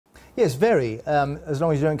Yes, very, as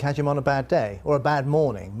long as you don't catch him on a bad day or a bad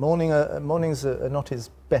morning. Mornings are not his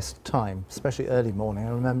best time, especially early morning.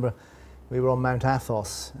 I remember we were on Mount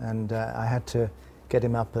Athos and I had to get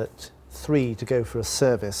him up at 3 to go for a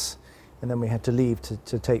service, and then we had to leave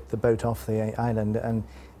to take the boat off the island, and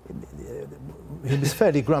he was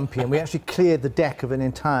fairly grumpy, and we actually cleared the deck of an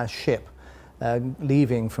entire ship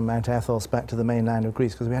leaving from Mount Athos back to the mainland of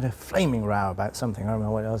Greece because we had a flaming row about something. I don't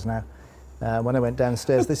know what it was now. When I went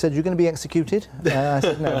downstairs, they said, "You're going to be executed?" I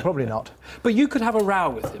said, "No, probably not." But you could have a row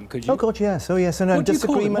with him, could you? Oh, God, yes. Oh, yes. And no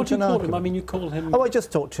disagreement. What do you call him? I mean, you call him... Oh, I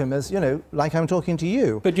just talk to him as, you know, like I'm talking to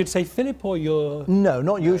you. But you'd say Philip or your... No,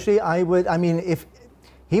 not usually. I would, I mean, if...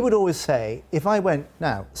 He would always say, if I went,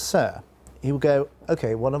 "Now, sir," he would go,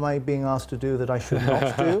 "OK, what am I being asked to do that I should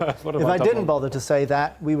not do?" If I didn't bother to say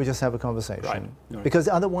that, we would just have a conversation. Right. Because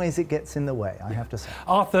otherwise it gets in the way, I have to say.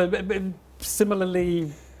 Arthur,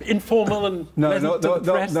 similarly informal and no,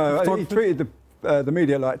 he treated the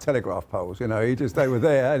media like telegraph poles, you know. They were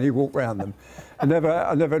there and he walked round them. I never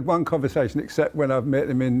had one conversation except when I've met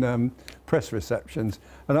him in press receptions.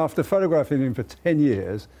 And after photographing him for 10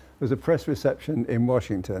 years, there was a press reception in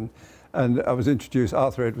Washington, and I was introduced,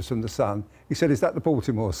 Arthur Edwards from The Sun. He said, "Is that the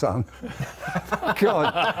Baltimore Sun?"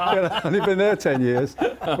 God, you know, and he'd been there 10 years.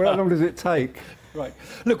 Well, how long does it take? Right.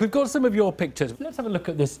 Look, we've got some of your pictures. Let's have a look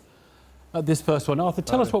at this first one. Arthur,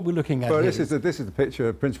 tell us what we're looking at. Well, here. this is the picture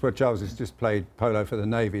of Prince Charles has just played polo for the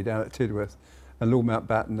Navy down at Tidworth, and Lord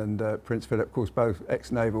Mountbatten and Prince Philip, of course, both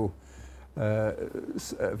ex-naval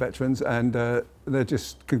veterans, and they're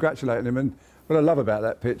just congratulating him. And what I love about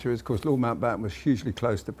that picture is, of course, Lord Mountbatten was hugely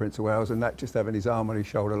close to Prince of Wales, and that just having his arm on his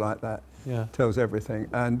shoulder like that tells everything.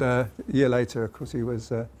 And a year later, of course, he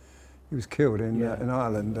was killed in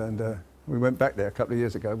Ireland, and we went back there a couple of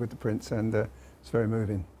years ago with the Prince, and it's very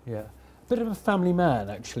moving. Yeah. Bit of a family man,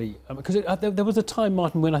 actually, because there was a time,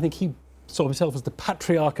 Martin, when I think he saw himself as the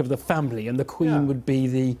patriarch of the family, and the Queen would be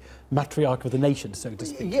the matriarch of the nation, so to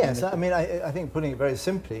speak. Yes, I mean, I think, putting it very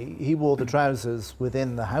simply, he wore the trousers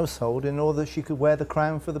within the household in order that she could wear the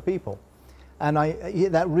crown for the people. And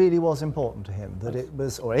that really was important to him, that it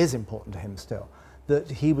was, or is important to him still, that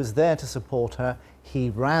he was there to support her. He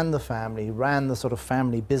ran the family, ran the sort of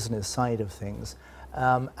family business side of things,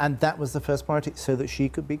 and that was the first priority, so that she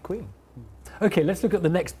could be Queen. OK, let's look at the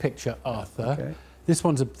next picture, Arthur. Okay. This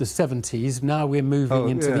one's of the 70s. Now we're moving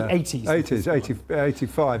into the 80s.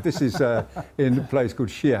 85. This is in a place called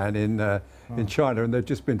Xi'an in China, and they've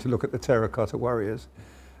just been to look at the terracotta warriors.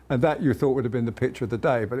 And that you thought would have been the picture of the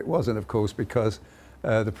day, but it wasn't, of course, because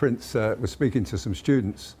the Prince was speaking to some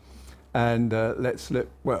students and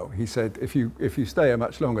well, he said, if you stay here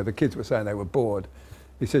much longer, the kids were saying they were bored.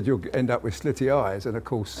 He said, you'll end up with slitty eyes. And of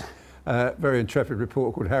course, very intrepid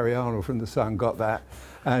reporter called Harry Arnold from The Sun got that,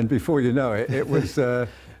 and before you know it, it was the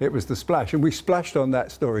splash. And we splashed on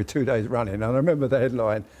that story 2 days running. And I remember the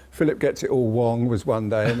headline, "Philip gets it all wrong," was one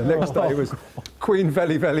day, and the next day was "Queen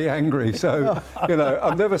very angry." So, you know,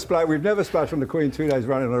 we've never splashed on the Queen 2 days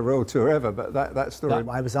running on a royal tour ever, but that story...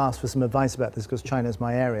 I was asked for some advice about this because China's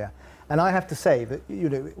my area. And I have to say that, you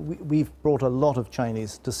know, we've brought a lot of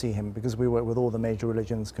Chinese to see him because we work with all the major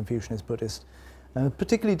religions, Confucianist, Buddhist,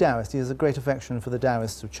 particularly Taoist. He has a great affection for the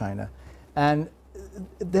Taoists of China. And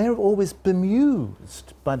they're always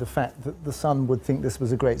bemused by the fact that the Sun would think this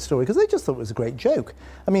was a great story, because they just thought it was a great joke.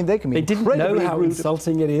 I mean, they can be incredibly They didn't know how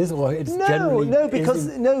insulting it is, or it's generally...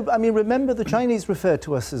 No, I mean, remember, the Chinese refer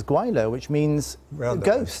to us as guilo, which means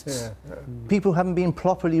ghosts. Yeah. People haven't been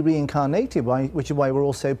properly reincarnated, which is why we're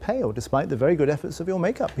all so pale, despite the very good efforts of your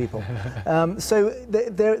makeup people. So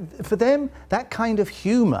for them, that kind of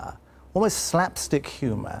humour, almost slapstick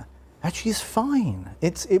humour, actually is fine.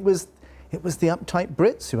 It was the uptight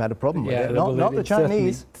Brits who had a problem with it, not the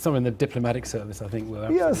Chinese. Some in the diplomatic service, I think, were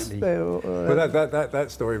absolutely... Yes, but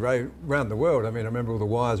that story ran the world. I mean, I remember all the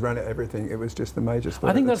wires ran it, everything. It was just a major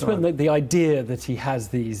story. I think that's when the idea that he has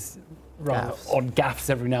these rather odd gaffes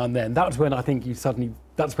every now and then, that's when I think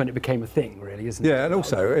that's when it became a thing, really, isn't it? Yeah, and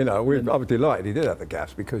also, you know, I was delighted he did have the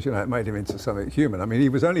gaffes because, you know, it made him into something human. I mean, he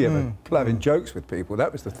was only ever having jokes with people.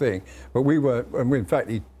 That was the thing. But in fact,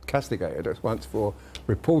 he castigated us once for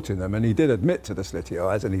reporting them, and he did admit to the slitty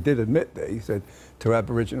eyes, and he did admit that he said to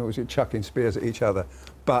Aboriginals, you're chucking spears at each other.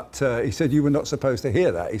 But he said you were not supposed to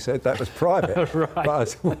hear that. He said that was private. Right. But I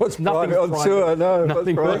said, what's private on tour? No,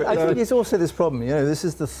 what's private? I think it's also this problem, you know, this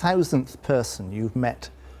is the 1,000th person you've met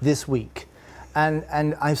this week.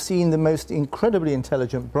 And I've seen the most incredibly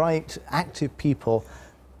intelligent, bright, active people,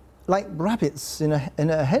 like rabbits in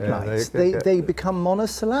a headlights. They become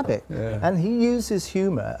monosyllabic. Yeah. And he uses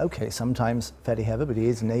humour, okay, sometimes fairly heavy, but he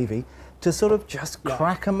is Navy, to sort of just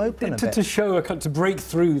crack them open a bit. To show, to break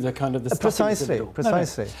through the kind of the Precisely,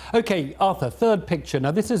 precisely. No. Okay, Arthur, third picture.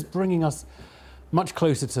 Now, this is bringing us much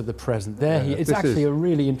closer to the present. There, it's actually a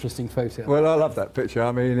really interesting photo. Well, I love that picture.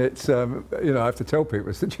 I mean, it's, you know, I have to tell people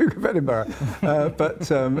it's the Duke of Edinburgh.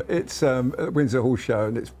 But it's at Windsor Horse Show,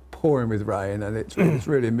 and it's pouring with rain, and it's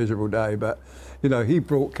really a miserable day. But, you know, he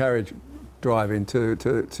brought carriage driving to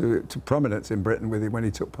prominence in Britain with him when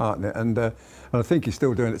he took part in it, and I think he's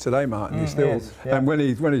still doing it today, Martin. He's still, and when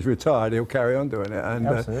he's retired, he'll carry on doing it. And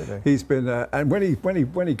absolutely, he's been, and when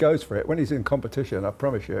he goes for it, when he's in competition, I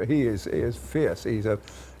promise you, he is fierce. He's a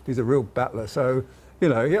real battler. So, you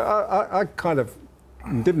know, I kind of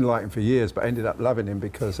didn't like him for years, but ended up loving him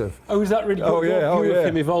because of. Oh, is that really? Oh yeah, your view of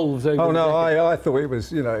him evolves over. Oh no, I thought he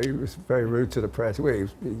was, you know, he was very rude to the press. Well, he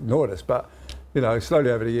ignored us, but. You know, slowly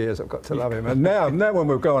over the years, I've got to love him. And now when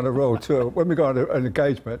we go on a royal tour, when we go on an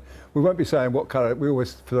engagement, we won't be saying what colour. We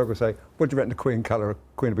always, photographers say, what do you reckon the Queen colour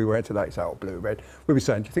Queen will be wearing today? Say, oh, blue, red. We'll be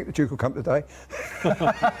saying, do you think the Duke will come today?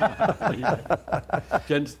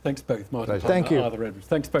 Gents, thanks both, Martin. Thank you. Arthur Edwards.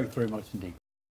 Thanks both very much indeed.